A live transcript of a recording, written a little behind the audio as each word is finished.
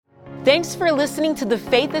Thanks for listening to the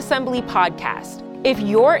Faith Assembly podcast. If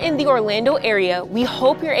you're in the Orlando area, we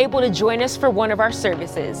hope you're able to join us for one of our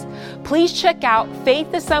services. Please check out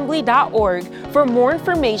faithassembly.org for more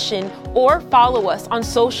information or follow us on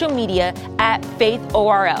social media at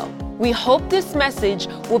FaithORL. We hope this message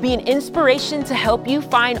will be an inspiration to help you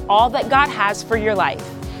find all that God has for your life.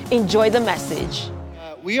 Enjoy the message.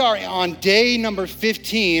 We are on day number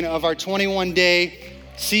 15 of our 21-day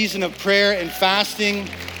season of prayer and fasting,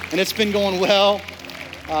 and it's been going well.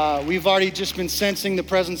 We've already just been sensing the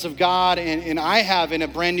presence of God, and I have in a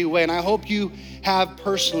brand new way, and I hope you have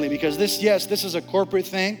personally, because this is a corporate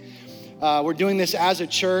thing. We're doing this as a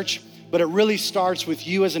church, but it really starts with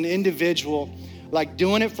you as an individual, like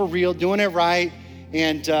doing it for real, doing it right,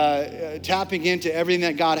 and tapping into everything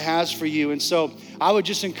that God has for you. And so I would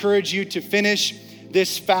just encourage you to finish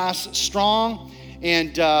this fast strong,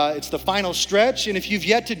 and it's the final stretch. And if you've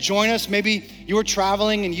yet to join us, maybe you were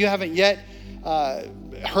traveling and you haven't yet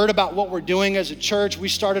heard about what we're doing as a church. We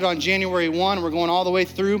started on January 1. We're going all the way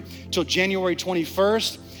through till January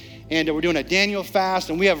 21st. And we're doing a Daniel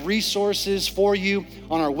fast, and we have resources for you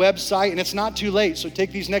on our website. And it's not too late, so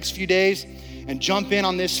take these next few days and jump in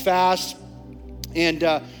on this fast. And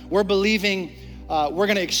we're believing we're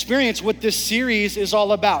going to experience what this series is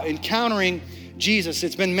all about, encountering Jesus.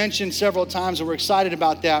 It's been mentioned several times, and we're excited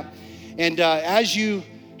about that. And as you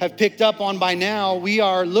have picked up on by now, we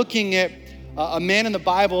are looking at a man in the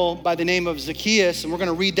Bible by the name of Zacchaeus, and we're going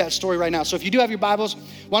to read that story right now. So if you do have your Bibles,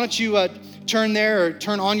 why don't you turn there, or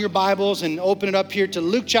turn on your Bibles and open it up here to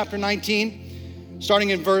Luke chapter 19, starting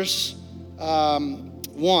in verse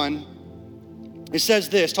 1. It says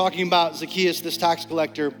this, talking about Zacchaeus, this tax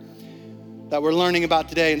collector that we're learning about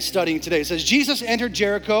today and studying today. It says, Jesus entered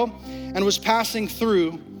Jericho and was passing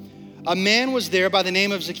through. A man was there by the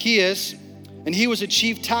name of Zacchaeus, and he was a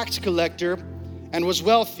chief tax collector and was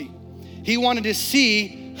wealthy. He wanted to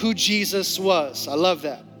see who Jesus was. I love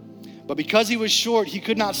that. But because he was short, he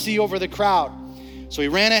could not see over the crowd. So he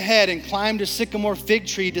ran ahead and climbed a sycamore fig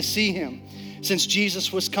tree to see him, since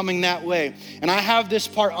Jesus was coming that way. And I have this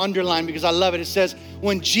part underlined because I love it. It says,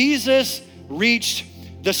 when Jesus reached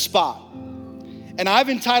the spot. And I've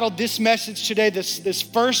entitled this message today, this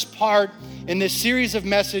first part in this series of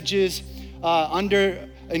messages under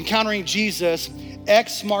Encountering Jesus,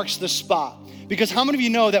 X marks the spot. Because how many of you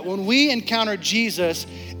know that when we encounter Jesus,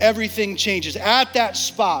 everything changes at that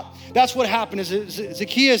spot? That's what happened.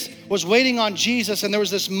 Zacchaeus was waiting on Jesus, and there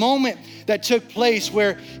was this moment that took place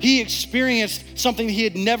where he experienced something he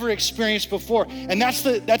had never experienced before. And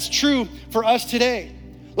that's true for us today.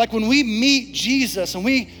 Like when we meet Jesus and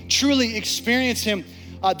we truly experience him,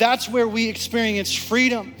 that's where we experience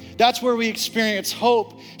freedom. That's where we experience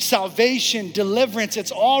hope, salvation, deliverance.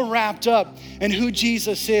 It's all wrapped up in who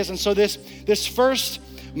Jesus is. And so this first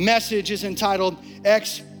message is entitled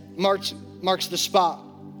X marks the spot.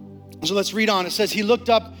 So let's read on. It says, he looked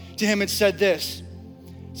up to him and said this,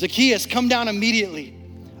 Zacchaeus, come down immediately.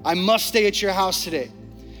 I must stay at your house today.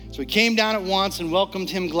 So he came down at once and welcomed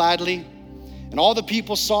him gladly. And all the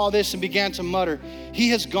people saw this and began to mutter,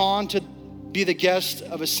 he has gone to be the guest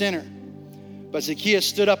of a sinner. But Zacchaeus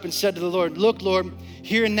stood up and said to the Lord, look, Lord,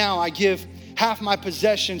 here and now I give half my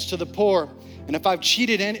possessions to the poor. And if I've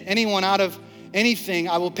cheated anyone out of anything,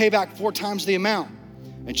 I will pay back 4 times the amount.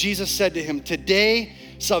 And Jesus said to him, today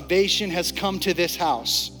salvation has come to this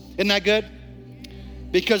house. Isn't that good?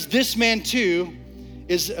 Because this man too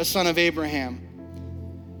is a son of Abraham.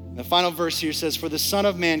 The final verse here says, for the Son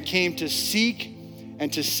of Man came to seek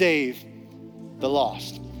and to save the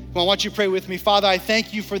lost. Come on, why don't you pray with me? Father, I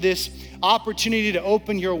thank you for this opportunity to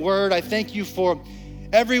open your word. I thank you for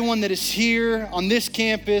everyone that is here on this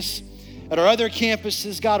campus, at our other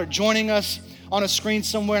campuses, God, are joining us on a screen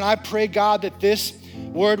somewhere. And I pray, God, that this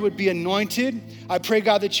word would be anointed. I pray,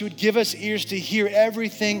 God, that you would give us ears to hear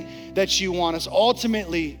everything that you want us.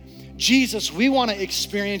 Ultimately, Jesus, we want to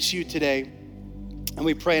experience you today. And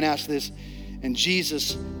we pray and ask this in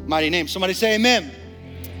Jesus' mighty name. Somebody say amen.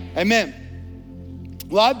 Amen.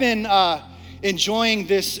 Well, I've been enjoying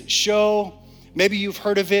this show. Maybe you've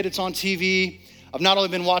heard of it. It's on TV. I've not only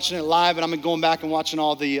been watching it live, but I've been going back and watching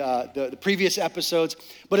all the previous episodes.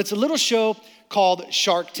 But it's a little show called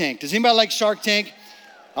Shark Tank. Does anybody like Shark Tank?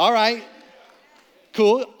 All right.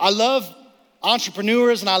 Cool. I love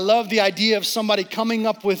entrepreneurs, and I love the idea of somebody coming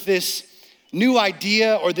up with this new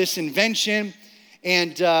idea or this invention.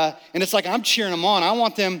 And it's like, I'm cheering them on. I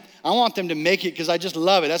want them to make it because I just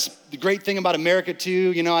love it. That's the great thing about America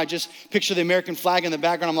too. You know, I just picture the American flag in the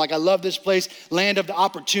background. I'm like, I love this place, land of the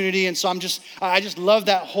opportunity. And so I just love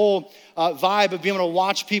that whole vibe of being able to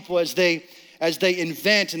watch people as they as they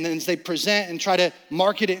invent and then as they present and try to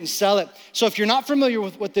market it and sell it. So if you're not familiar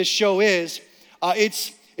with what this show is,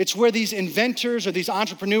 it's where these inventors or these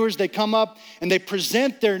entrepreneurs, they come up and they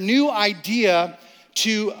present their new idea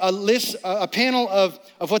to a panel of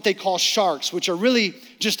what they call sharks, which are really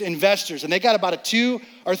just investors. And they got about a 2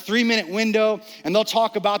 or 3 minute window, and they'll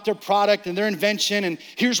talk about their product and their invention, and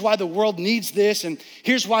here's why the world needs this, and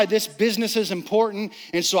here's why this business is important.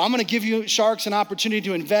 And so I'm gonna give you sharks an opportunity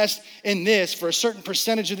to invest in this for a certain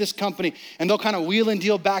percentage of this company. And they'll kind of wheel and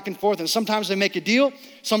deal back and forth. And sometimes they make a deal,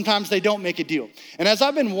 sometimes they don't make a deal. And as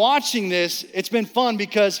I've been watching this, it's been fun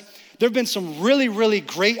because there've been some really, really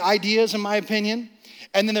great ideas in my opinion.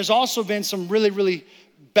 And then there's also been some really, really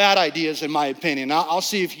bad ideas in my opinion. I'll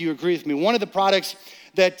see if you agree with me. One of the products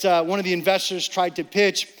that one of the investors tried to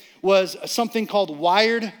pitch was something called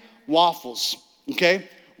wired waffles, okay?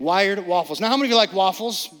 Wired waffles. Now, how many of you like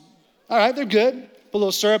waffles? All right, they're good. Put a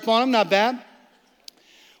little syrup on them, not bad.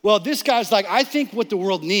 Well, this guy's like, I think what the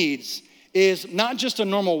world needs is not just a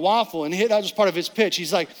normal waffle. And that was part of his pitch.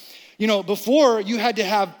 He's like, you know, before you had to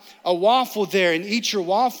have a waffle there and eat your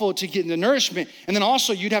waffle to get the nourishment. And then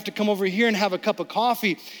also you'd have to come over here and have a cup of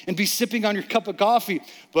coffee and be sipping on your cup of coffee.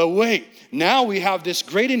 But wait, now we have this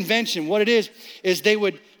great invention. What it is they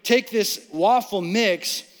would take this waffle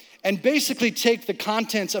mix and basically take the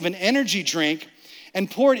contents of an energy drink and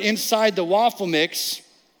pour it inside the waffle mix.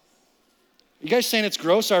 You guys saying it's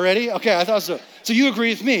gross already? Okay, I thought so. So you agree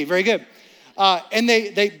with me, very good. And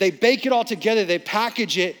they bake it all together, they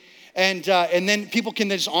package it, and then people can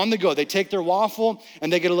just on the go. They take their waffle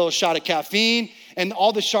and they get a little shot of caffeine, and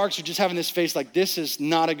all the sharks are just having this face like, this is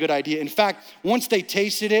not a good idea. In fact, once they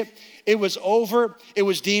tasted it, it was over. It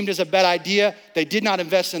was deemed as a bad idea. They did not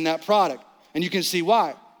invest in that product, and you can see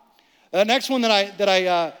why. The next one that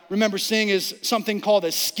I remember seeing is something called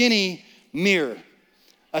a skinny mirror.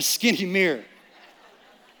 A skinny mirror.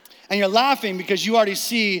 And you're laughing because you already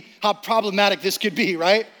see how problematic this could be,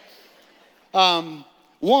 right?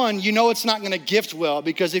 One, you know it's not gonna gift well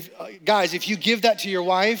because if you give that to your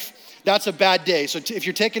wife, that's a bad day. So if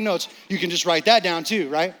you're taking notes, you can just write that down too,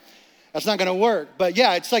 right? That's not gonna work. But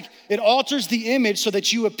yeah, it's like it alters the image so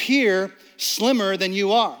that you appear slimmer than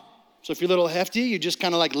you are. So if you're a little hefty, you just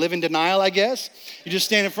kind of like live in denial, I guess. You just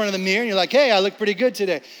stand in front of the mirror and you're like, hey, I look pretty good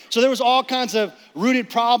today. So there was all kinds of rooted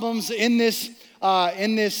problems in this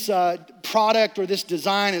product or this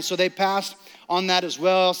design, and so they passed on that as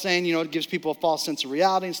well, saying, you know, it gives people a false sense of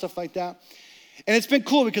reality and stuff like that. And it's been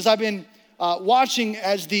cool because I've been watching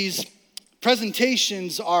as these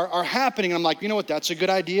presentations are happening, and I'm like, you know what, that's a good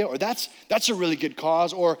idea, or that's a really good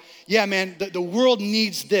cause, or yeah, man, the world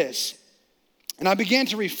needs this. And I began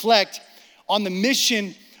to reflect on the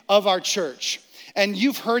mission of our church. And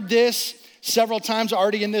you've heard this several times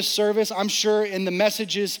already in this service. I'm sure in the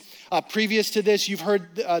messages previous to this, you've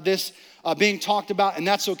heard this being talked about, and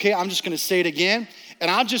that's okay. I'm just gonna say it again. And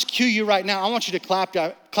I'll just cue you right now. I want you to clap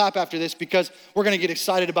after this because we're gonna get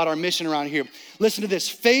excited about our mission around here. Listen to this.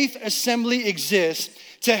 Faith Assembly exists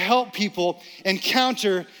to help people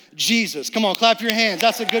encounter Jesus. Come on, clap your hands.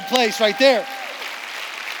 That's a good place right there.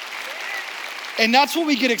 And that's what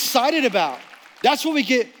we get excited about. That's what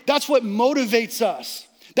motivates us.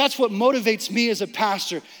 That's what motivates me as a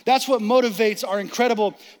pastor. That's what motivates our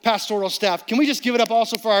incredible pastoral staff. Can we just give it up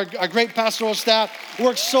also for our great pastoral staff?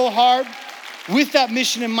 Works so hard with that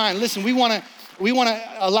mission in mind. Listen, we want to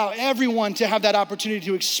allow everyone to have that opportunity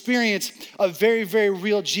to experience a very, very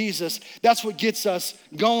real Jesus. That's what gets us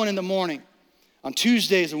going in the morning. On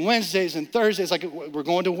Tuesdays and Wednesdays and Thursdays, like we're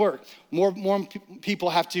going to work. More people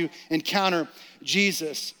have to encounter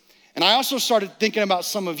Jesus. And I also started thinking about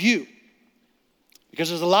some of you, because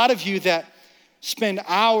there's a lot of you that spend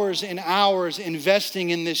hours and hours investing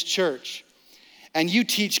in this church. And you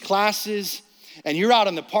teach classes, and you're out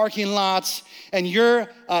in the parking lots, and you're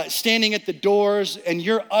standing at the doors, and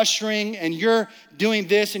you're ushering, and you're doing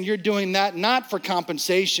this, and you're doing that, not for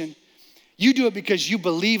compensation. You do it because you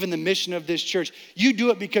believe in the mission of this church. You do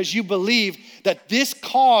it because you believe that this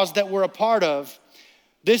cause that we're a part of,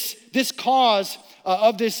 this cause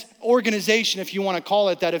of this organization, if you want to call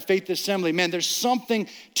it that, of Faith Assembly, man, there's something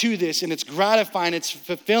to this, and it's gratifying, it's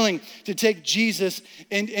fulfilling to take Jesus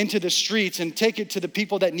into the streets and take it to the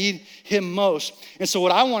people that need him most. And so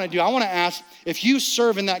what I want to do, I want to ask, if you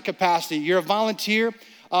serve in that capacity, you're a volunteer,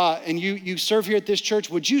 and you serve here at this church,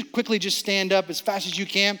 would you quickly just stand up as fast as you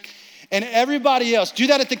can? And everybody else, do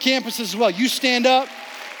that at the campus as well. You stand up.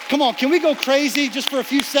 Come on, can we go crazy just for a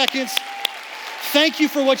few seconds? Thank you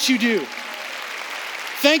for what you do.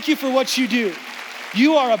 Thank you for what you do.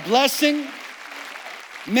 You are a blessing.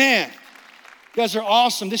 Man, you guys are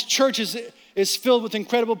awesome. This church is filled with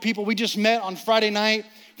incredible people. We just met on Friday night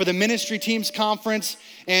for the ministry teams conference,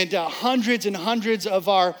 and hundreds and hundreds of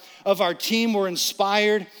our team were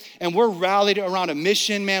inspired, and we're rallied around a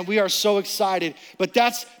mission. Man, we are so excited. But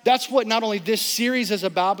that's what not only this series is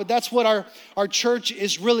about, but that's what our church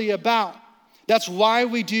is really about. That's why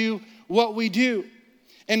we do what we do.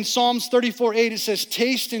 In Psalms 34:8, it says,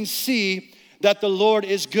 "Taste and see that the Lord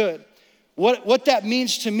is good." What that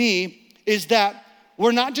means to me is that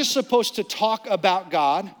we're not just supposed to talk about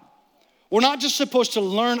God. We're not just supposed to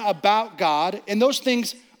learn about God, and those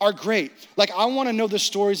things are great. Like, I want to know the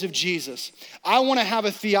stories of Jesus. I want to have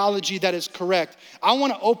a theology that is correct. I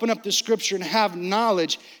want to open up the scripture and have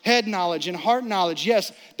knowledge, head knowledge and heart knowledge.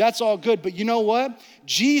 Yes, that's all good, but you know what?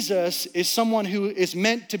 Jesus is someone who is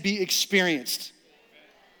meant to be experienced.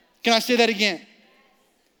 Can I say that again?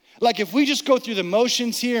 Like, if we just go through the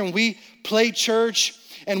motions here and we play church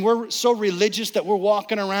and we're so religious that we're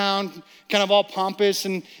walking around kind of all pompous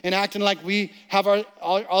and acting like we have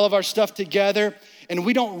all of our stuff together, and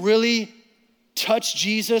we don't really touch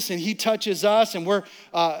Jesus and he touches us, and we're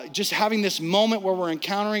just having this moment where we're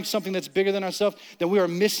encountering something that's bigger than ourselves, then we are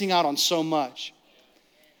missing out on so much.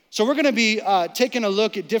 So we're gonna be taking a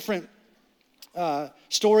look at different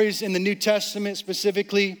stories in the New Testament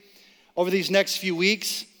specifically over these next few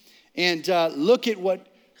weeks, and look at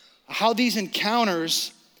how these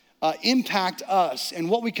encounters impact us and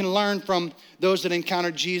what we can learn from those that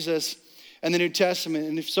encountered Jesus in the New Testament.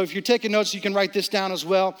 And so if you're taking notes, you can write this down as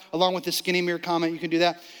well, along with the skinny mirror comment, you can do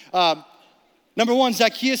that. Number one,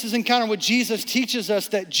 Zacchaeus' encounter with Jesus teaches us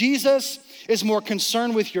that Jesus is more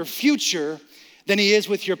concerned with your future than he is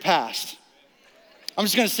with your past. I'm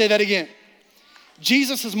just gonna say that again.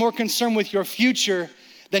 Jesus is more concerned with your future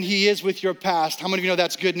than he is with your past. How many of you know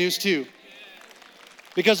that's good news too?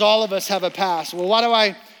 Because all of us have a past. Well,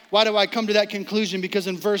 why do I come to that conclusion? Because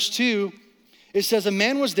in verse 2, it says, "A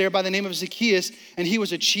man was there by the name of Zacchaeus, and he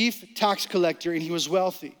was a chief tax collector, and he was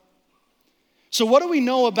wealthy." So what do we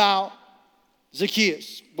know about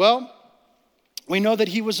Zacchaeus? Well, we know that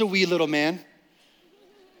he was a wee little man.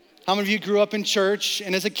 How many of you grew up in church,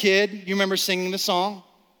 and as a kid, you remember singing the song?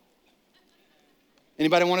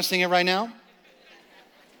 Anybody want to sing it right now?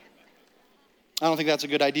 I don't think that's a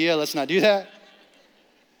good idea. Let's not do that.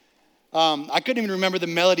 I couldn't even remember the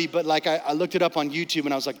melody, but like I looked it up on YouTube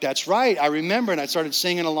and I was like, that's right, I remember. And I started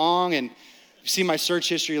singing along, and you see my search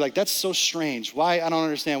history, like, that's so strange. Why? I don't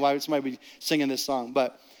understand why somebody would be singing this song.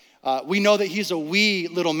 But we know that he's a wee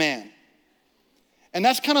little man. And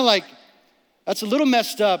that's kind of like, that's a little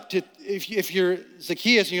messed up if you're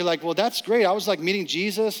Zacchaeus and you're like, well, that's great. I was like meeting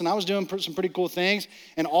Jesus and I was doing some pretty cool things.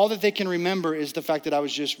 And all that they can remember is the fact that I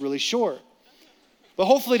was just really short. But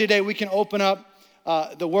hopefully today we can open up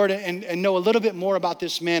the word and know a little bit more about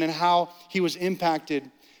this man and how he was impacted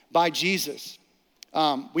by Jesus.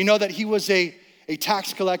 We know that he was a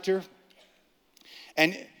tax collector.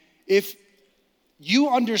 And if you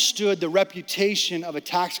understood the reputation of a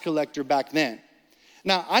tax collector back then,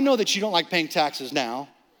 now I know that you don't like paying taxes now,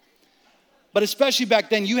 but especially back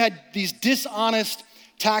then you had these dishonest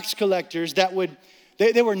tax collectors that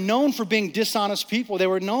They were known for being dishonest people. They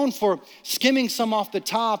were known for skimming some off the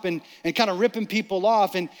top and kind of ripping people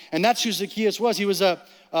off. And that's who Zacchaeus was. He was a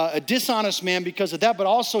dishonest man because of that, but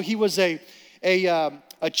also he was a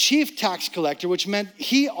chief tax collector, which meant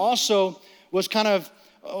he also was kind of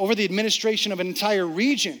over the administration of an entire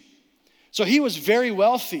region. So he was very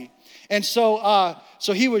wealthy. And so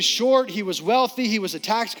he was short, he was wealthy, he was a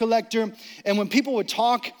tax collector. And when people would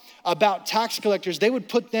talk about tax collectors, they would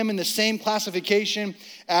put them in the same classification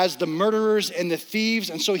as the murderers and the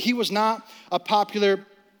thieves. And so he was not a popular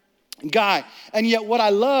guy. And yet what I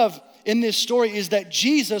love in this story is that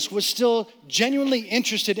Jesus was still genuinely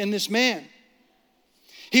interested in this man.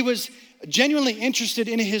 He was genuinely interested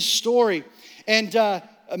in his story. And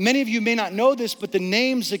many of you may not know this, but the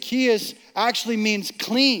name Zacchaeus actually means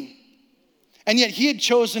clean. And yet he had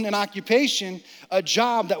chosen an occupation, a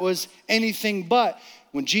job that was anything but.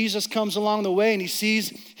 When Jesus comes along the way and he sees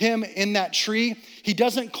him in that tree, he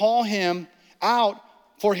doesn't call him out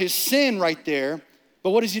for his sin right there. But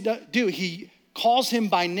what does he do? He calls him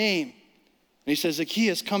by name. And he says,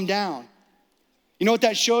 Zacchaeus, come down. You know what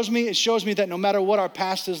that shows me? It shows me that no matter what our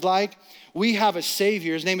past is like, we have a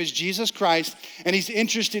Savior. His name is Jesus Christ, and he's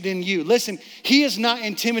interested in you. Listen, he is not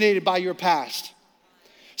intimidated by your past.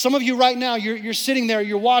 Some of you right now, you're sitting there,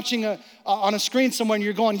 you're watching on a screen somewhere, and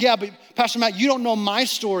you're going, yeah, but Pastor Matt, you don't know my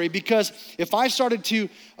story, because if I started to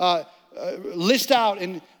list out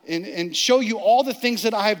and show you all the things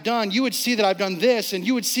that I have done, you would see that I've done this, and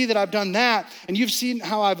you would see that I've done that, and you've seen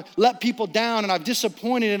how I've let people down, and I've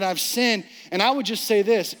disappointed, and I've sinned. And I would just say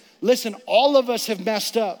this: listen, all of us have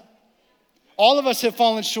messed up. All of us have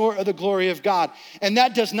fallen short of the glory of God. And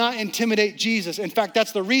that does not intimidate Jesus. In fact,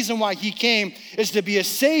 that's the reason why he came, is to be a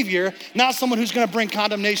savior, not someone who's gonna bring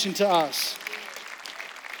condemnation to us.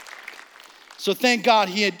 So thank God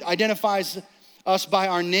he identifies us by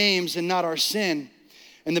our names and not our sin.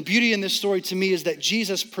 And the beauty in this story to me is that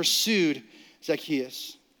Jesus pursued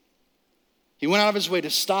Zacchaeus. He went out of his way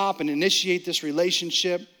to stop and initiate this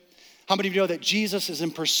relationship. How many of you know that Jesus is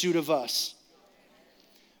in pursuit of us?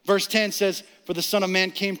 Verse 10 says, for the Son of Man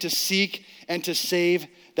came to seek and to save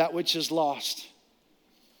that which is lost.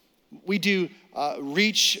 We do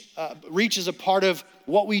reach is a part of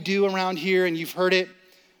what we do around here, and you've heard it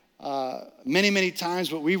many, many times,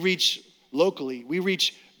 but we reach locally, we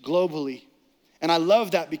reach globally. And I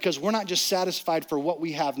love that because we're not just satisfied for what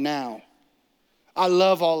we have now. I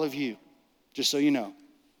love all of you, just so you know.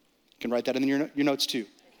 You can write that in your notes too.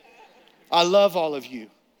 I love all of you.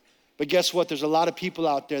 But guess what? There's a lot of people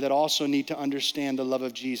out there that also need to understand the love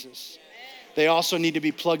of Jesus. They also need to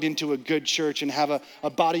be plugged into a good church and have a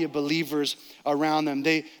body of believers around them.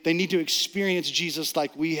 They need to experience Jesus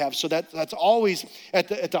like we have. So that's always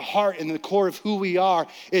at the heart and the core of who we are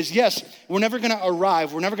is, yes, we're never going to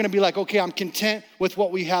arrive. We're never going to be like, okay, I'm content with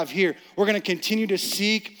what we have here. We're going to continue to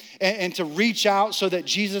seek and to reach out so that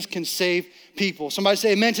Jesus can save people. Somebody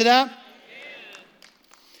say amen to that?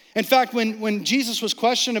 In fact, when Jesus was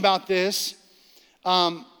questioned about this,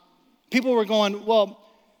 people were going, well,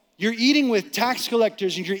 you're eating with tax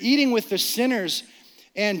collectors and you're eating with the sinners.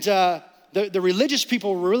 And the religious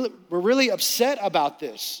people were really upset about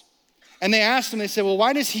this. And they asked him, they said, well,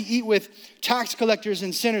 why does he eat with tax collectors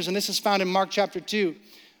and sinners? And this is found in Mark chapter 2,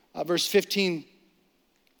 verse 15.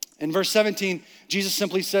 In verse 17, Jesus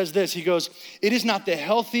simply says this. He goes, it is not the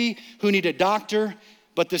healthy who need a doctor,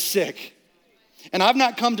 but the sick. And I've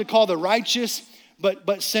not come to call the righteous,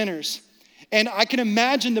 but sinners. And I can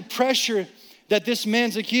imagine the pressure that this man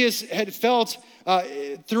Zacchaeus had felt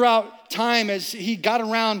throughout time as he got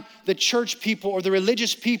around the church people or the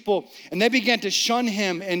religious people, and they began to shun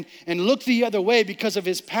him and look the other way because of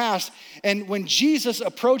his past. And when Jesus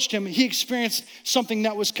approached him, he experienced something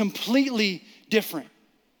that was completely different.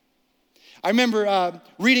 I remember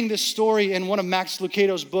reading this story in one of Max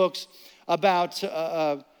Lucado's books about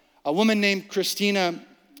a woman named Christina,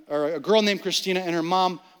 or a girl named Christina and her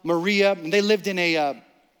mom, Maria. And they lived in a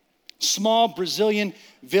small Brazilian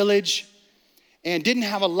village and didn't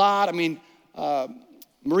have a lot. I mean,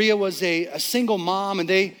 Maria was a single mom and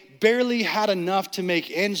they barely had enough to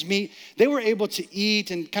make ends meet. They were able to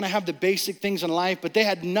eat and kind of have the basic things in life, but they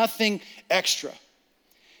had nothing extra.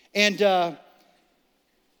 And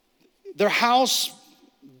their house,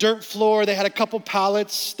 dirt floor, they had a couple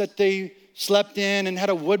pallets that they slept in and had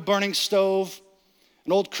a wood-burning stove,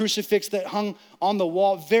 an old crucifix that hung on the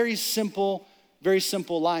wall. Very simple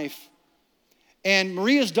life. And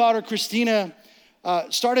Maria's daughter, Christina,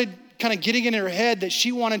 started kind of getting in her head that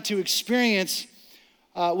she wanted to experience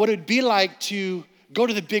what it would be like to go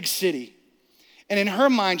to the big city. And in her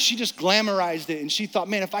mind, she just glamorized it. And she thought,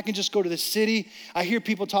 man, if I can just go to the city, I hear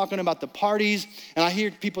people talking about the parties, and I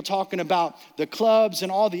hear people talking about the clubs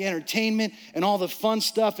and all the entertainment and all the fun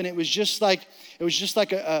stuff. And it was just like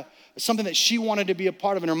something that she wanted to be a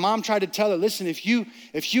part of. And her mom tried to tell her, listen, if you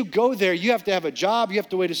go there, you have to have a job, you have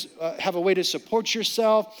to have a way to support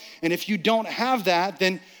yourself. And if you don't have that,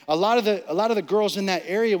 then a lot of the girls in that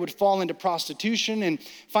area would fall into prostitution and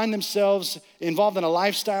find themselves involved in a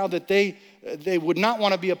lifestyle that they would not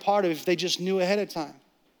want to be a part of if they just knew ahead of time.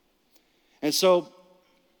 And so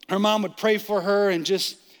her mom would pray for her and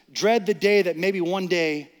just dread the day that maybe one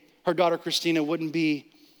day her daughter Christina wouldn't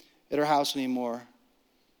be at her house anymore.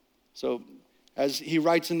 So as he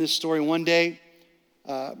writes in this story, one day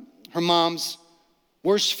her mom's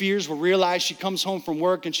worst fears were realized. She comes home from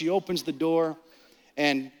work and she opens the door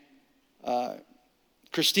and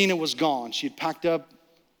Christina was gone. She had packed up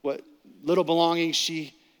what little belongings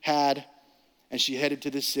she had and she headed to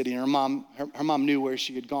this city, and her mom knew where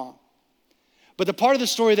she had gone. But the part of the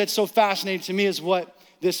story that's so fascinating to me is what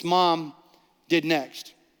this mom did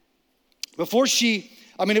next. It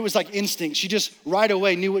was like instinct. She just right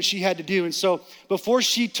away knew what she had to do. And so before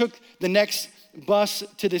she took the next bus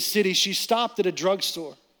to the city, she stopped at a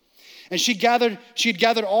drugstore. And she had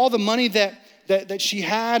gathered all the money that that she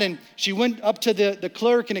had, and she went up to the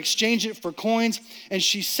clerk and exchanged it for coins, and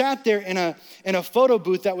she sat there in a photo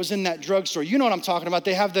booth that was in that drugstore. You know what I'm talking about.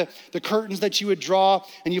 They have the curtains that you would draw,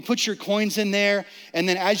 and you put your coins in there, and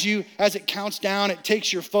then as it counts down, it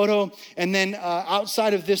takes your photo, and then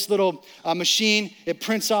outside of this little machine, it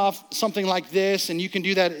prints off something like this, and you can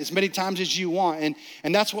do that as many times as you want.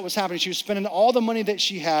 And that's what was happening. She was spending all the money that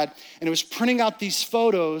she had, and it was printing out these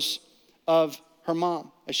photos of her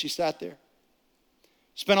mom as she sat there.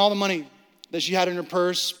 Spent all the money that she had in her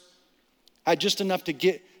purse, had just enough to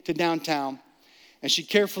get to downtown. And she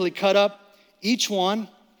carefully cut up each one,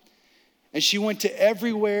 and she went to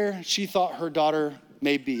everywhere she thought her daughter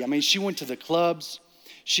may be. I mean, she went to the clubs,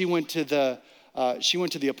 she went to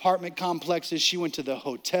the apartment complexes, she went to the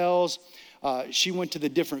hotels, she went to the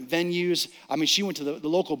different venues. I mean, she went to the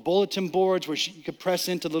local bulletin boards where you could press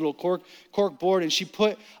into the little cork board, and she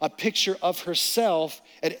put a picture of herself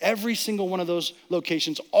at every single one of those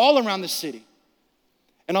locations all around the city.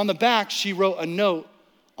 And on the back, she wrote a note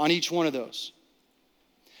on each one of those.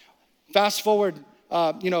 Fast forward,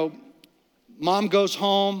 mom goes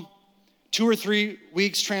home, 2 or 3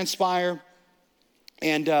 weeks transpire,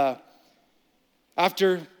 and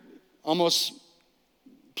after almost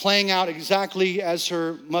playing out exactly as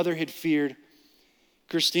her mother had feared,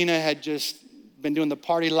 Christina had just been doing the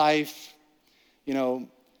party life,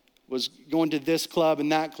 was going to this club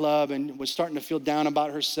and that club, and was starting to feel down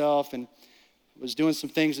about herself, and was doing some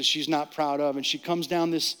things that she's not proud of. And she comes down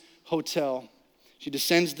this hotel, she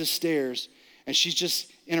descends the stairs, and she's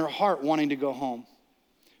just in her heart wanting to go home.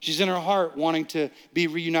 She's in her heart wanting to be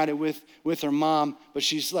reunited with her mom, but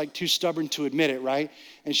she's like too stubborn to admit it, right?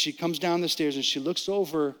 And she comes down the stairs and she looks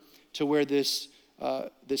over to where this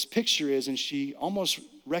picture is, and she almost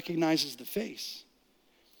recognizes the face.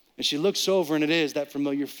 And she looks over, and it is that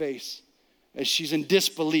familiar face. As she's in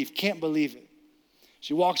disbelief, can't believe it.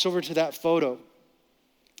 She walks over to that photo,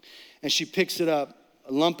 and she picks it up,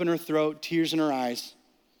 a lump in her throat, tears in her eyes,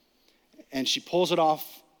 and she pulls it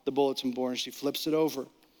off the bulletin board, and she flips it over.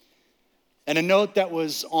 And a note that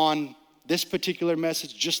was on this particular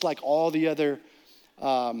message, just like all the other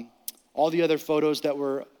photos that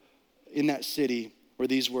were in that city, were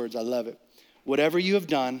these words. I love it. Whatever you have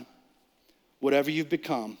done, whatever you've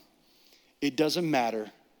become, it doesn't matter.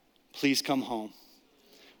 Please come home.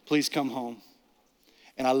 Please come home.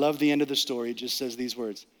 And I love the end of the story. It just says these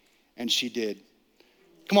words, and she did.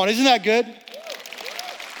 Come on, isn't that good?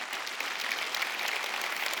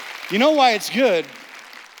 You know why it's good?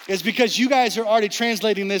 Is because you guys are already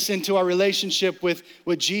translating this into our relationship with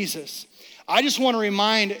Jesus. I just want to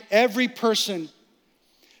remind every person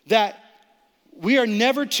that we are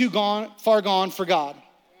never far gone for God.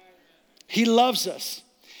 He loves us.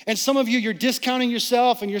 And some of you, you're discounting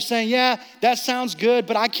yourself and you're saying, yeah, that sounds good,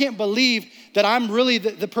 but I can't believe that I'm really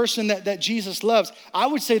the person that Jesus loves. I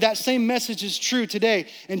would say that same message is true today.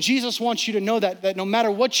 And Jesus wants you to know that no matter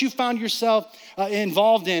what you found yourself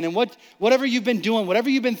involved in, and whatever you've been doing, whatever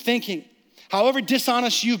you've been thinking, however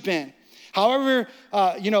dishonest you've been, however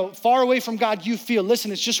far away from God you feel,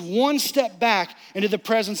 listen, it's just one step back into the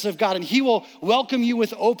presence of God, and He will welcome you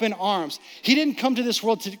with open arms. He didn't come to this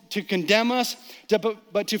world to condemn us,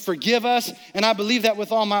 but to forgive us, and I believe that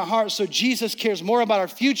with all my heart. So Jesus cares more about our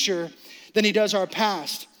future than He does our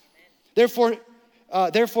past. Therefore,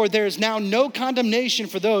 there is now no condemnation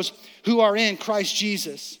for those who are in Christ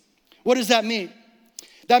Jesus. What does that mean?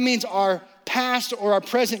 That means our past or our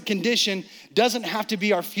present condition doesn't have to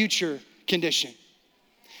be our future condition.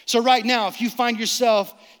 So right now, if you find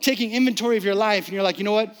yourself taking inventory of your life and you're like, you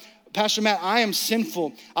know what, Pastor Matt, I am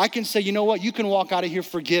sinful, I can say, you know what, you can walk out of here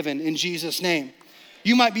forgiven in Jesus' name.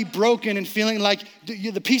 You might be broken and feeling like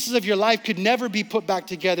the pieces of your life could never be put back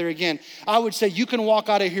together again. I would say you can walk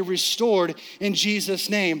out of here restored in Jesus'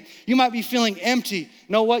 name. You might be feeling empty. You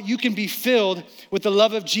know what? You can be filled with the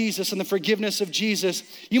love of Jesus and the forgiveness of Jesus.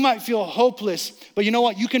 You might feel hopeless, but you know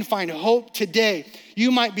what? You can find hope today. You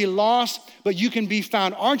might be lost, but you can be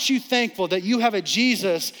found. Aren't you thankful that you have a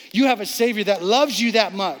Jesus, you have a Savior that loves you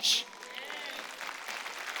that much?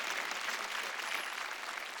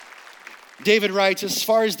 David writes, as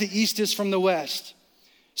far as the east is from the west,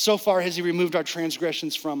 so far has He removed our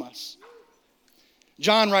transgressions from us.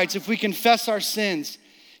 John writes, if we confess our sins,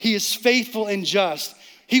 He is faithful and just.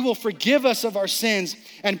 He will forgive us of our sins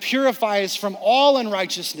and purify us from all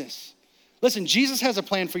unrighteousness. Listen, Jesus has a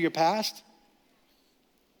plan for your past.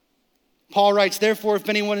 Paul writes, therefore, if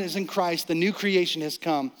anyone is in Christ, the new creation has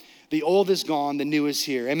come. The old is gone, the new is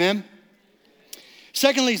here. Amen?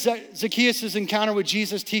 Secondly, Zacchaeus' encounter with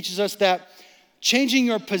Jesus teaches us that changing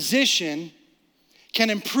your position can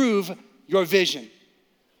improve your vision.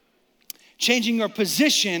 Changing your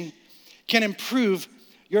position can improve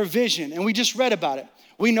your vision. And we just read about it.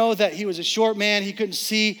 We know that he was a short man. He couldn't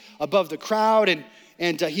see above the crowd,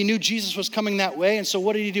 and he knew Jesus was coming that way. And so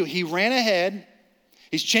what did he do? He ran ahead.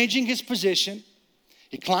 He's changing his position.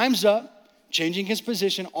 He climbs up, changing his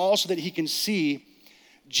position, all so that he can see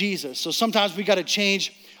Jesus. So sometimes we got to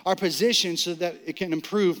change our position so that it can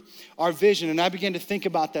improve our vision. And I began to think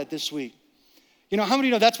about that this week. You know, how many of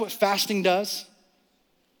you know that's what fasting does?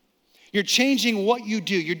 You're changing what you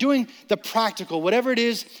do. You're doing the practical, whatever it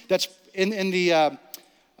is that's in the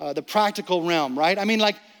practical realm, right? I mean,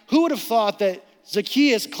 like, who would have thought that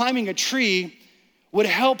Zacchaeus climbing a tree would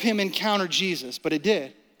help him encounter Jesus? But it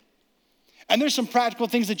did. And there's some practical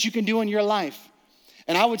things that you can do in your life.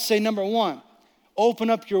 And I would say, number one, open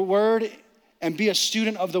up your word and be a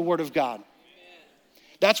student of the word of God.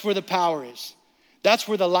 That's where the power is. That's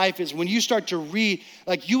where the life is. When you start to read,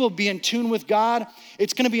 like, you will be in tune with God.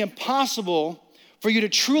 It's going to be impossible for you to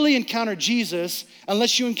truly encounter Jesus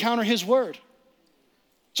unless you encounter his word.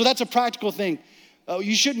 So that's a practical thing.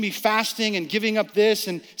 You shouldn't be fasting and giving up this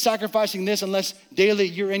and sacrificing this unless daily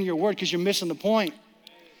you're in your word, because you're missing the point.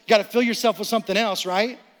 You got to fill yourself with something else,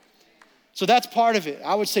 right? So that's part of it.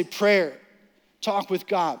 I would say prayer, talk with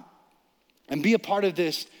God, and be a part of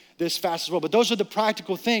this fast as well. But those are the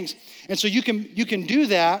practical things. And so you can do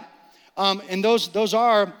that. And those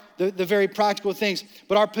are the very practical things.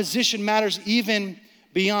 But our position matters even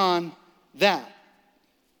beyond that.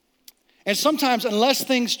 And sometimes, unless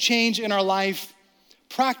things change in our life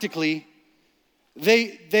practically,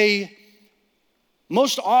 they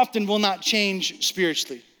most often will not change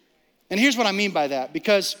spiritually. And here's what I mean by that.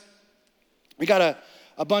 Because we got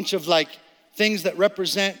a bunch of like things that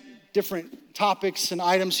represent different topics and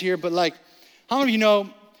items here, but like, how many of you know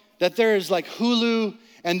that there is like Hulu,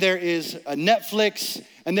 and there is a Netflix,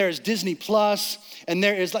 and there is Disney Plus, and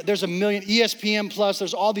there's a million ESPN Plus,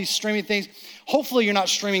 there's all these streaming things. Hopefully you're not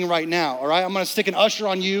streaming right now, all right? I'm gonna stick an usher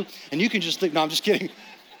on you, and you can just think, no, I'm just kidding.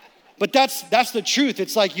 But that's the truth.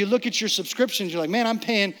 It's like you look at your subscriptions, you're like, man, I'm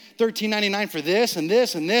paying $13.99 for this and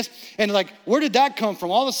this and this. And like, where did that come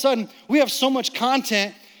from? All of a sudden, we have so much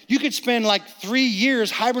content. You could spend like 3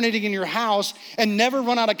 years hibernating in your house and never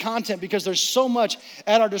run out of content, because there's so much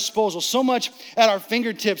at our disposal, so much at our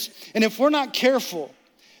fingertips. And if we're not careful,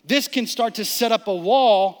 this can start to set up a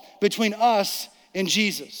wall between us and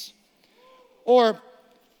Jesus. Or,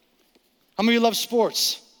 how many of you love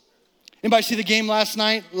sports? Anybody see the game last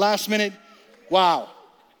night, last minute? Wow.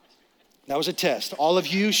 That was a test. All of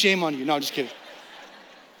you, shame on you. No, I'm just kidding.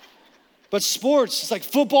 But sports, it's like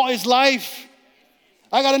football is life.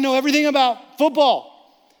 I got to know everything about football.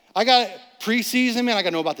 I got preseason, man. I got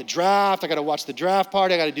to know about the draft. I got to watch the draft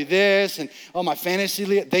party. I got to do this. And my fantasy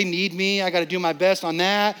league, they need me. I got to do my best on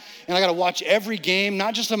that. And I got to watch every game,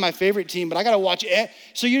 not just of my favorite team, but I got to watch it.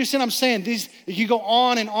 So you understand what I'm saying? You go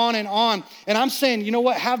on and on and on. And I'm saying, you know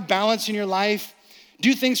what? Have balance in your life.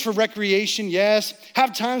 Do things for recreation, yes.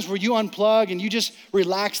 Have times where you unplug and you just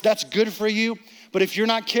relax. That's good for you. But if you're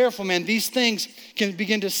not careful, man, these things can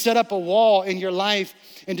begin to set up a wall in your life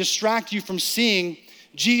and distract you from seeing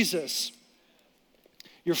Jesus.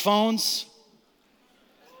 Your phones.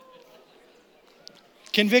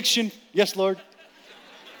 Conviction. Yes, Lord.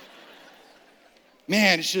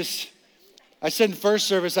 Man, it's just, I said in first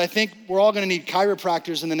service, I think we're all going to need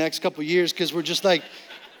chiropractors in the next couple of years, because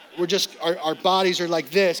our bodies are like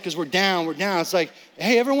this because we're down. It's like,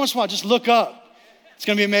 hey, every once in a while, just look up. It's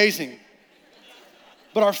going to be amazing.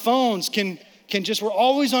 But our phones can just, we're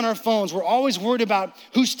always on our phones. We're always worried about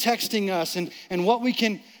who's texting us and what we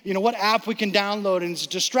can, what app we can download. And it's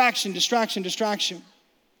distraction.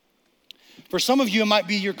 For some of you, it might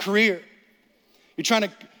be your career. You're trying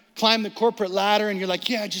to climb the corporate ladder and you're like,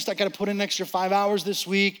 yeah, I got to put in an extra 5 hours this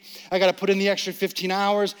week. I got to put in the extra 15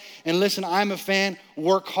 hours. And listen, I'm a fan,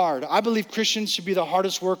 work hard. I believe Christians should be the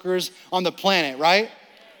hardest workers on the planet, right?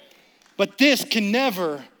 But this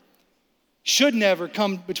should never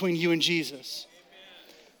come between you and Jesus.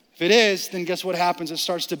 If it is, then guess what happens? It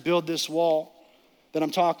starts to build this wall that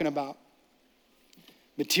I'm talking about.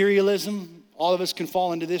 Materialism, all of us can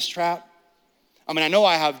fall into this trap. I mean, I know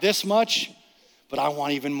I have this much, but I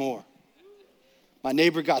want even more. My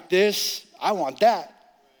neighbor got this, I want that.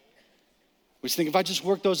 We just think, if I just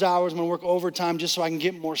work those hours, I'm gonna work overtime just so I can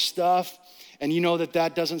get more stuff. And you know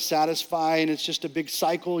that doesn't satisfy, and it's just a big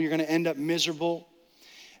cycle. You're gonna end up miserable.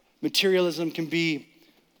 Materialism can be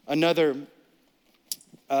another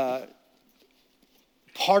part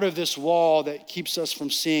of this wall that keeps us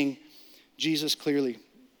from seeing Jesus clearly.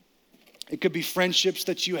 It could be friendships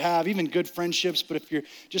that you have, even good friendships, but if you're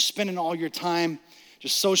just spending all your time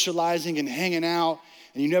just socializing and hanging out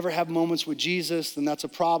and you never have moments with Jesus, then that's a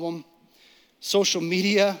problem. Social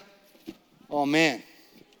media, oh man.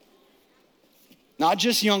 Not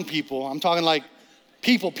just young people, I'm talking like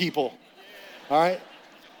people, all right?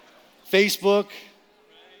 Facebook.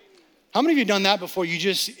 How many of you done that before? You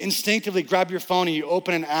just instinctively grab your phone and you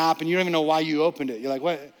open an app and you don't even know why you opened it. You're like,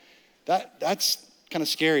 what? That's kind of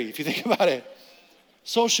scary if you think about it.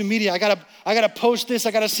 Social media, I gotta post this.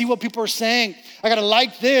 I gotta see what people are saying. I gotta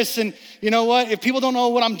like this. And you know what? If people don't know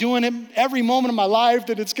what I'm doing in every moment of my life,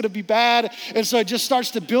 then it's gonna be bad. And so it just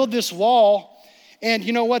starts to build this wall. And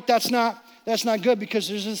you know what? That's not good, because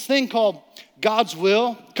there's this thing called God's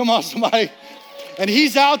will. Come on, somebody. And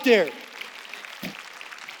he's out there.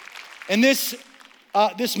 And this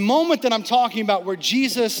moment that I'm talking about where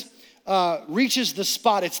Jesus reaches the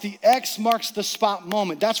spot, it's the X marks the spot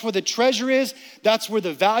moment. That's where the treasure is. That's where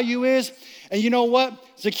the value is. And you know what?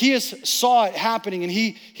 Zacchaeus saw it happening, and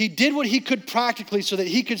he did what he could practically so that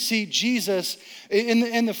he could see Jesus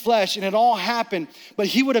in the flesh, and it all happened. But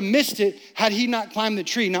he would have missed it had he not climbed the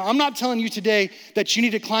tree. Now, I'm not telling you today that you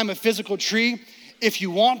need to climb a physical tree. If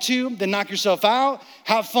you want to, then knock yourself out,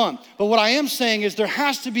 have fun. But what I am saying is there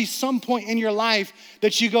has to be some point in your life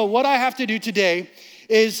that you go, what I have to do today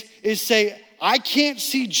is say, I can't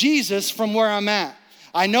see Jesus from where I'm at.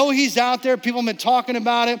 I know he's out there. People have been talking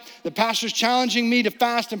about it. The pastor's challenging me to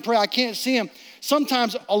fast and pray. I can't see him.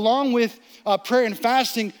 Sometimes along with prayer and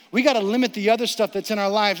fasting, we got to limit the other stuff that's in our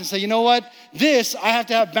lives and say, you know what? I have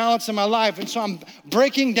to have balance in my life. And so I'm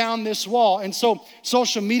breaking down this wall. And so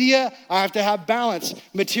social media, I have to have balance.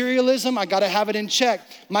 Materialism, I got to have it in check.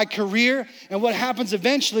 My career, and what happens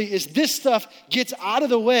eventually is this stuff gets out of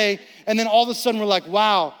the way. And then all of a sudden we're like,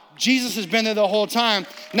 wow, Jesus has been there the whole time.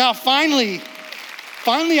 Now finally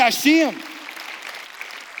I see him.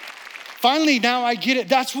 Finally, now I get it.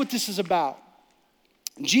 That's what this is about.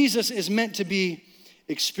 Jesus is meant to be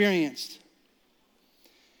experienced.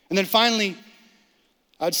 And then finally,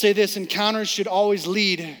 I'd say this: encounters should always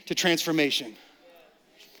lead to transformation.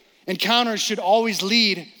 Encounters should always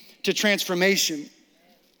lead to transformation.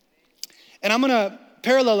 And I'm gonna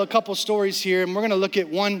parallel a couple stories here, and we're gonna look at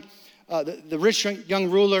one, the rich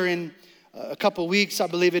young ruler in a couple weeks, I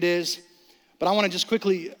believe it is. But I wanna just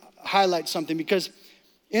quickly highlight something, because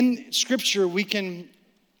in Scripture we can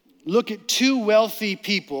look at two wealthy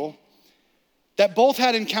people that both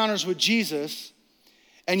had encounters with Jesus,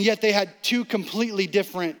 and yet they had two completely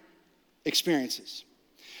different experiences.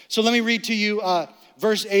 So let me read to you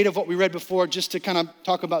verse 8 of what we read before, just to kind of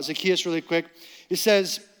talk about Zacchaeus really quick. It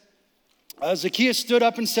says, Zacchaeus stood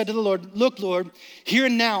up and said to the Lord, "Look, Lord, here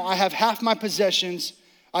and now I have half my possessions.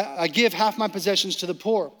 I give half my possessions to the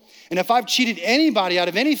poor. And if I've cheated anybody out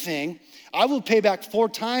of anything, I will pay back 4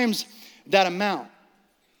 times that amount."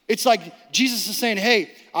 It's like Jesus is saying,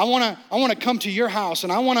 hey, I wanna come to your house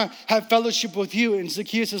and I wanna have fellowship with you. And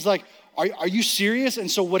Zacchaeus is like, are you serious?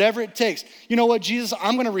 And so whatever it takes. You know what, Jesus,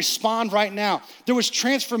 I'm gonna respond right now. There was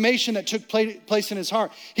transformation that took place in his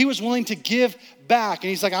heart. He was willing to give back. And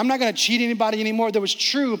he's like, I'm not gonna cheat anybody anymore. There was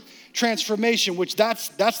true transformation, which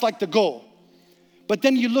that's like the goal. But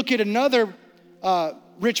then you look at another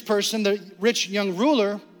rich person, the rich young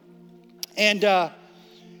ruler, and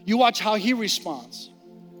you watch how he responds.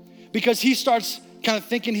 Because he starts kind of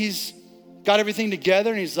thinking he's got everything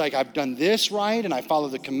together, and he's like, I've done this right, and I follow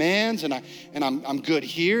the commands, and I'm good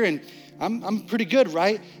here, and I'm pretty good,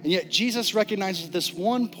 right? And yet Jesus recognizes this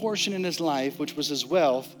one portion in his life, which was his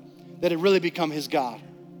wealth, that had really become his God.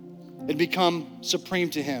 It had become supreme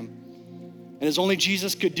to him. And as only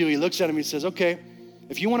Jesus could do, he looks at him and he says, okay,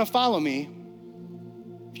 if you want to follow me,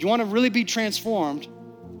 if you want to really be transformed,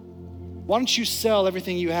 why don't you sell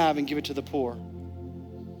everything you have and give it to the poor?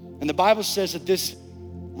 And the Bible says that this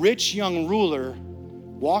rich young ruler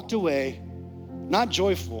walked away, not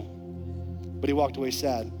joyful, but he walked away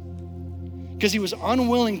sad. Because he was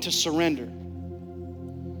unwilling to surrender.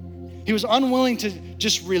 He was unwilling to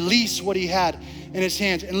just release what he had in his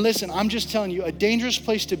hands. And listen, I'm just telling you, a dangerous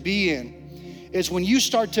place to be in is when you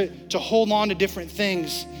start to hold on to different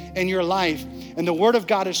things in your life, and the word of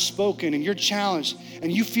God is spoken, and you're challenged,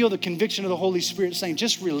 and you feel the conviction of the Holy Spirit saying,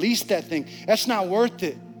 just release that thing. That's not worth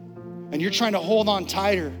it. And you're trying to hold on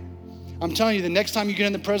tighter. I'm telling you, the next time you get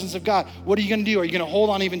in the presence of God, what are you gonna do? Are you gonna hold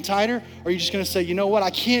on even tighter? Or are you just gonna say, you know what, I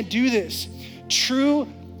can't do this? True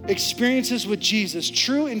experiences with Jesus,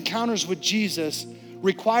 true encounters with Jesus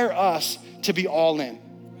require us to be all in.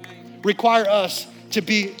 Require us to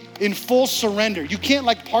be in full surrender. You can't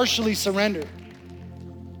like partially surrender.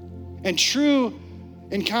 And true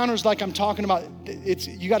encounters like I'm talking about,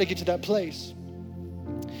 you gotta get to that place.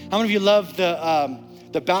 How many of you love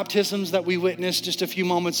the baptisms that we witnessed just a few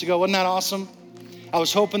moments ago? Wasn't that awesome? I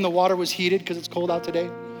was hoping the water was heated because it's cold out today.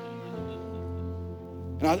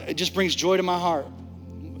 And it just brings joy to my heart.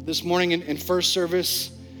 This morning in first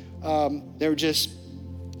service, there were just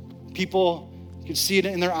people, you could see it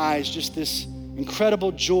in their eyes, just this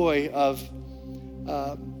incredible joy of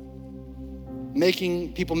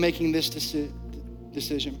making this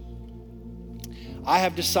decision. I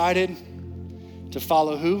have decided to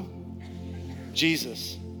follow who?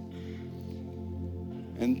 Jesus.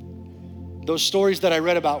 And those stories that I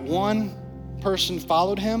read about, one person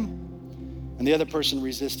followed him and the other person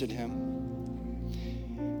resisted him.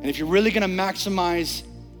 And if you're really gonna maximize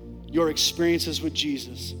your experiences with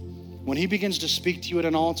Jesus, when he begins to speak to you at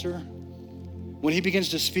an altar, when he begins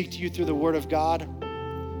to speak to you through the word of God,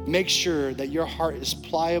 make sure that your heart is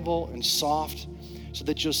pliable and soft so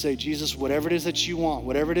that you'll say, Jesus, whatever it is that you want,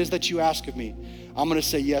 whatever it is that you ask of me, I'm gonna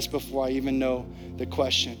say yes before I even know the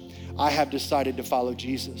question. I have decided to follow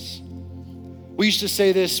Jesus. We used to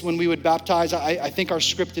say this when we would baptize. I think our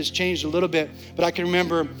script has changed a little bit, but I can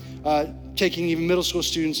remember taking even middle school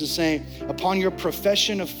students and saying, upon your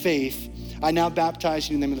profession of faith, I now baptize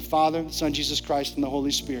you in the name of the Father, the Son, Jesus Christ, and the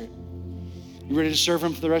Holy Spirit. You ready to serve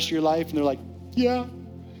him for the rest of your life? And they're like, yeah.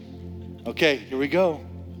 Okay, here we go.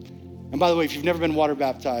 And by the way, if you've never been water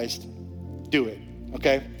baptized, do it,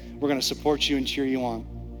 okay? We're gonna support you and cheer you on,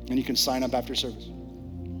 and you can sign up after service.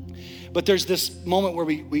 But there's this moment where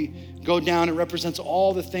we go down. It represents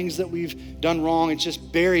all the things that we've done wrong. It's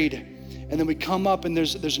just buried. And then we come up and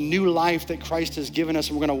there's new life that Christ has given us,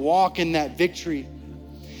 and we're gonna walk in that victory.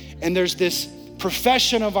 And there's this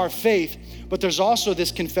profession of our faith, but there's also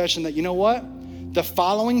this confession that, you know what? The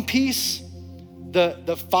following piece,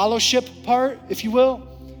 the fellowship part, if you will,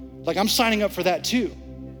 like I'm signing up for that too.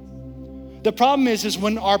 The problem is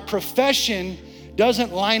when our profession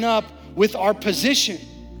doesn't line up with our position.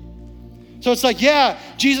 So it's like, yeah,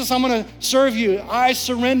 Jesus, I'm gonna serve you. I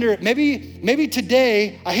surrender. Maybe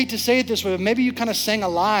today, I hate to say it this way, but maybe you kind of sang a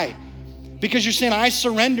lie because you're saying, I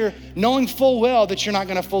surrender, knowing full well that you're not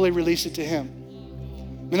gonna fully release it to him.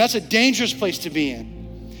 And that's a dangerous place to be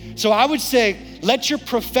in. So I would say, let your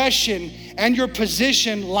profession and your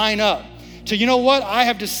position line up. So you know what? I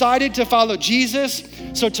have decided to follow Jesus.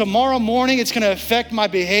 So tomorrow morning, it's gonna affect my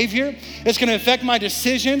behavior. It's gonna affect my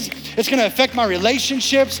decisions. It's gonna affect my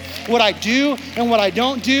relationships, what I do and what I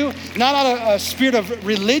don't do. Not out of a spirit of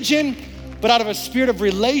religion, but out of a spirit of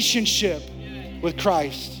relationship with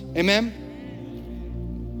Christ. Amen?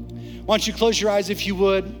 Why don't you close your eyes if you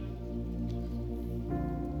would.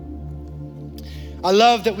 I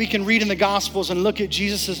love that we can read in the Gospels and look at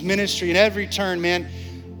Jesus' ministry in every turn, man.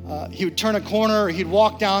 He would turn a corner, or he'd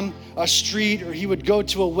walk down a street, or he would go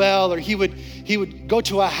to a well, or he would go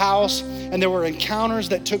to a house, and there were encounters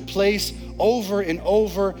that took place over and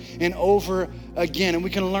over and over again, and we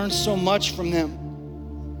can learn so much from them.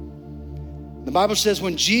 The Bible says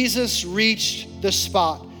when Jesus reached the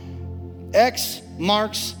spot, X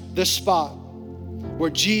marks the spot where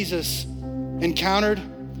Jesus encountered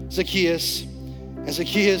Zacchaeus, and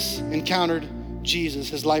Zacchaeus encountered Jesus.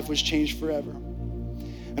 His life was changed forever.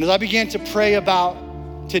 And as I began to pray about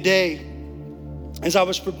today, as I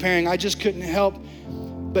was preparing, I just couldn't help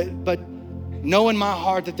but know in my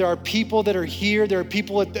heart that there are people that are here, there are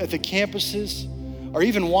people at the campuses, or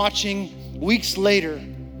even watching weeks later.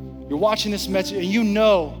 You're watching this message and you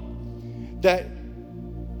know that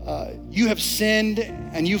you have sinned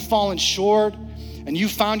and you've fallen short and you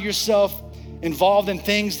found yourself involved in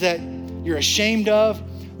things that you're ashamed of.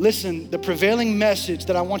 Listen, the prevailing message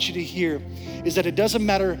that I want you to hear is that it doesn't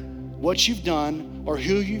matter what you've done or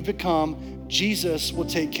who you've become, Jesus will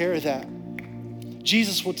take care of that.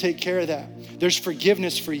 Jesus will take care of that. There's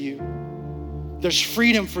forgiveness for you. There's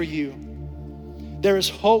freedom for you. There is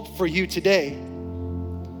hope for you today.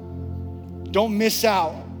 Don't miss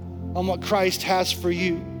out on what Christ has for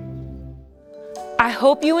you. I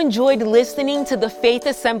hope you enjoyed listening to the Faith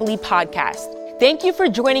Assembly podcast. Thank you for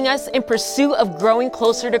joining us in pursuit of growing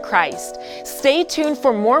closer to Christ. Stay tuned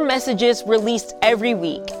for more messages released every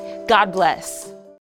week. God bless.